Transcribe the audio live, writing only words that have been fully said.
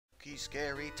spooky,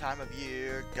 scary time of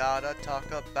year. Gotta talk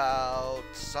about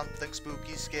something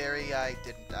spooky, scary. I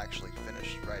didn't actually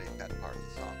finish writing that part of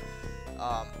the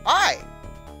song. Hi!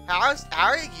 How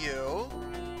are you?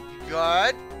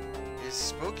 Good? It's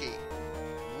spooky.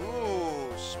 Ooh,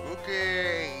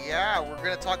 spooky. Yeah, we're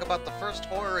gonna talk about the first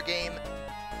horror game.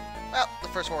 Well, the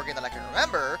first horror game that I can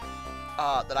remember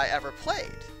that I ever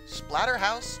played.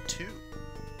 Splatterhouse 2.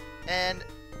 And,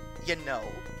 you know,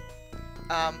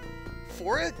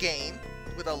 for a game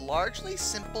with a largely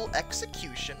simple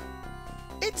execution,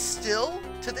 it's still,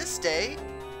 to this day,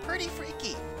 pretty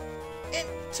freaky. And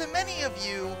to many of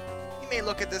you, you may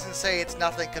look at this and say it's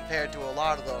nothing compared to a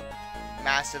lot of the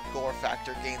massive gore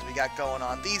factor games we got going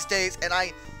on these days, and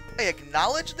I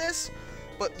acknowledge this,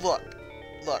 but look,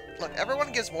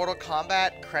 everyone gives Mortal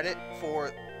Kombat credit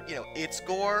for, you know, its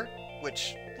gore,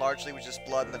 which largely was just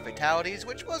blood and the fatalities,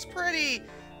 which was pretty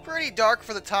dark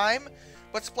for the time.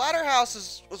 But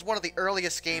Splatterhouse was one of the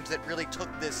earliest games that really took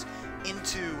this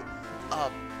into,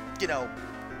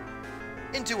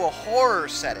 into a horror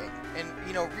setting, and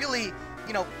really,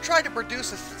 tried to produce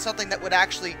something that would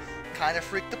actually kind of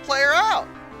freak the player out,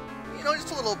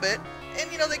 just a little bit. And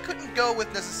they couldn't go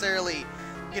with necessarily,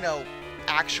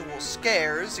 actual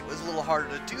scares. It was a little harder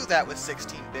to do that with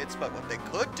 16 bits, but what they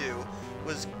could do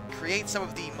was create some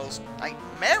of the most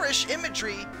nightmarish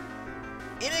imagery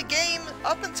in a game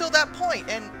up until that point.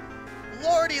 And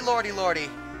lordy,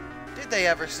 did they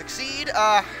ever succeed.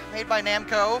 Made by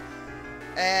Namco,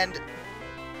 and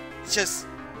just,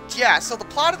 yeah, so the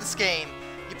plot of this game,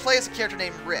 you play as a character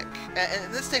named Rick,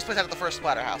 and this takes place out of the first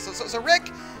Splatterhouse. So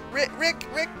Rick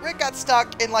got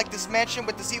stuck in like this mansion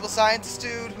with this evil scientist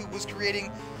dude who was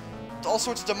creating all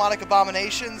sorts of demonic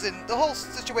abominations, and the whole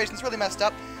situation's really messed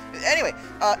up. Anyway,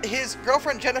 his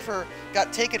girlfriend Jennifer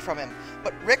got taken from him,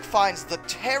 but Rick finds the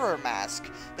terror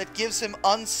mask that gives him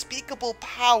unspeakable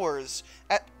powers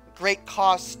at great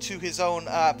cost to his own,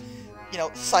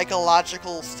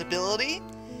 psychological stability.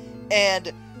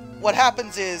 And what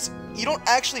happens is, you don't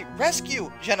actually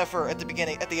rescue Jennifer at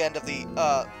the end of the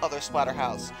other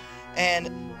Splatterhouse.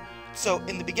 And so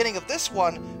in the beginning of this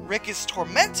one, Rick is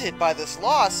tormented by this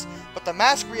loss, but the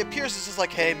mask reappears. It's just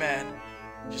like, hey man,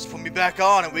 just put me back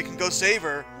on and we can go save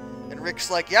her. And Rick's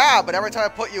like, yeah, but every time I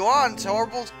put you on,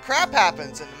 horrible crap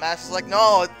happens. And the mask is like,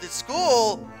 no, it's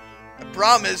cool. I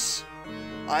promise.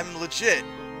 I'm legit.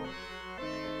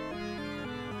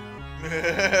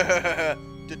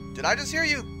 Did I just hear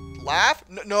you laugh?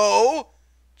 No.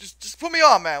 Just put me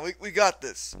on, man. We got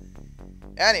this.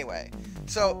 Anyway,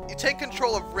 so you take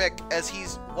control of Rick as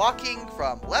he's walking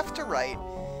from left to right.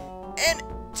 And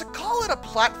to call it a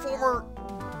platformer,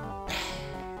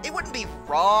 it wouldn't be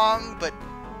wrong, but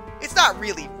it's not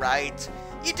really right.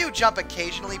 You do jump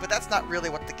occasionally, but that's not really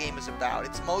what the game is about.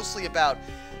 It's mostly about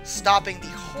stopping the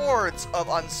hordes of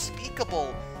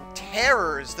unspeakable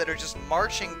terrors that are just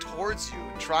marching towards you,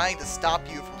 trying to stop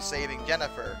you from saving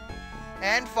Jennifer,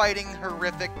 and fighting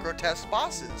horrific, grotesque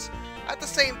bosses. At the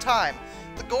same time,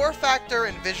 the gore factor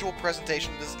and visual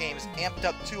presentation of this game is amped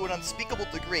up to an unspeakable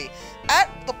degree. At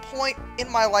the point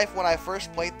in my life when I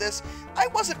first played this, I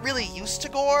wasn't really used to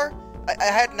gore. I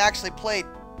hadn't actually played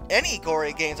any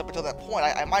gory games up until that point.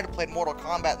 I might have played Mortal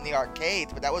Kombat in the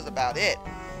arcades, but that was about it.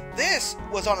 This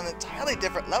was on an entirely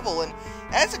different level, and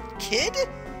as a kid,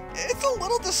 it's a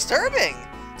little disturbing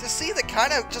to see the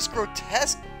kind of just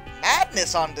grotesque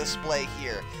madness on display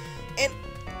here. And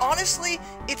honestly,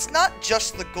 it's not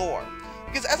just the gore,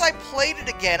 because as I played it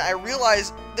again, I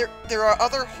realized there are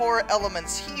other horror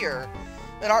elements here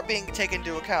that aren't being taken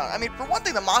into account. I mean, for one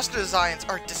thing, the monster designs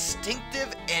are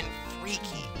distinctive and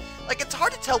freaky. Like, it's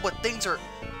hard to tell what things are.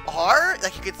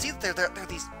 Like, you can see that there are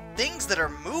these things that are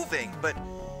moving, but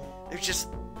they're just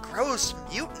gross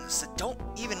mutants that don't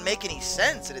even make any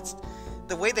sense, and it's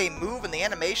the way they move and the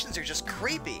animations are just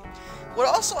creepy. What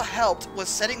also helped was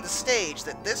setting the stage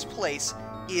that this place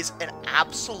is an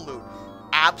absolute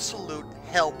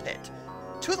hell pit,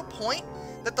 to the point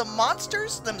that the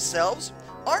monsters themselves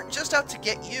aren't just out to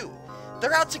get you,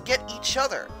 they're out to get each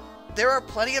other. There are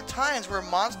plenty of times where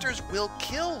monsters will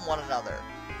kill one another,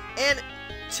 and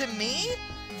to me,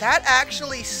 that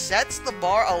actually sets the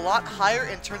bar a lot higher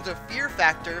in terms of fear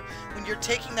factor when you're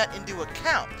taking that into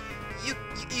account. You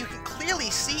can clearly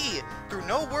see, through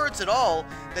no words at all,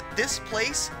 that this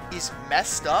place is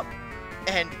messed up,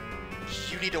 and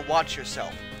you need to watch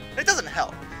yourself. And it doesn't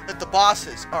help that the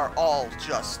bosses are all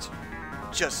just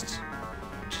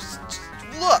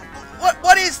look.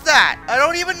 What is that? I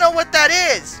don't even know what that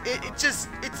is. It's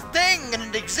a thing, and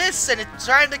it exists, and it's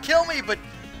trying to kill me, but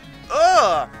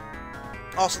ugh.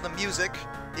 Also, the music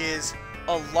is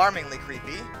alarmingly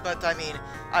creepy, but I mean,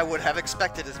 I would have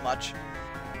expected as much.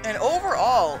 And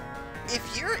overall,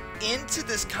 if you're into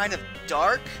this kind of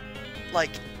dark,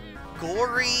 like,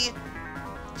 gory,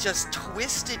 just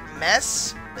twisted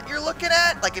mess that you're looking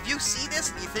at, like, if you see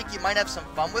this and you think you might have some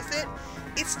fun with it,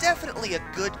 it's definitely a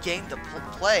good game to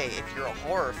play if you're a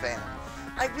horror fan.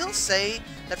 I will say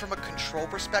that from a control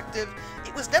perspective,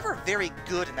 it was never very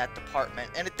good in that department,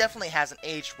 and it definitely hasn't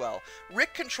aged well.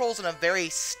 Rick controls in a very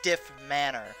stiff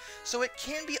manner, so it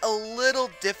can be a little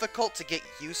difficult to get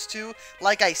used to.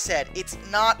 Like I said, it's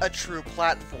not a true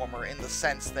platformer in the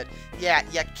sense that, yeah,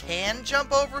 you can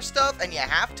jump over stuff, and you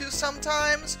have to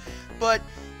sometimes, but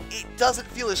it doesn't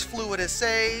feel as fluid as,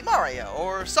 say, Mario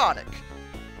or Sonic.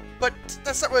 But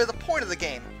that's not really the point of the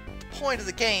game. The point of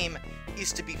the game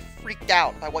is to be freaked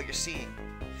out by what you're seeing.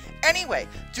 Anyway,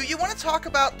 do you want to talk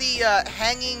about the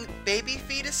hanging baby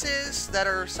fetuses that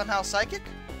are somehow psychic?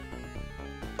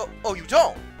 Oh, you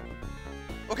don't?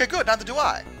 Okay, good, neither do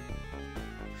I.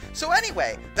 So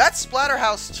anyway, that's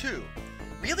Splatterhouse 2.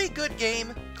 Really good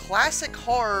game, classic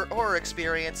horror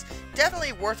experience,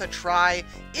 definitely worth a try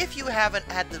if you haven't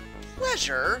had the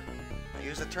pleasure, I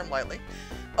use the term lightly,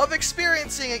 of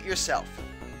experiencing it yourself.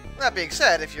 That being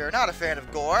said, if you're not a fan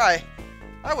of gore, I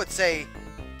would say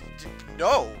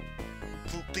no.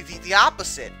 The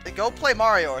opposite. Go play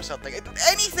Mario or something.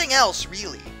 Anything else,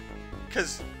 really.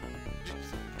 Because,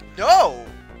 no.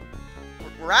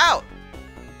 We're out.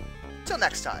 Till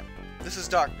next time, this is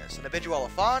Darkness, and I bid you all a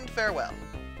fond farewell.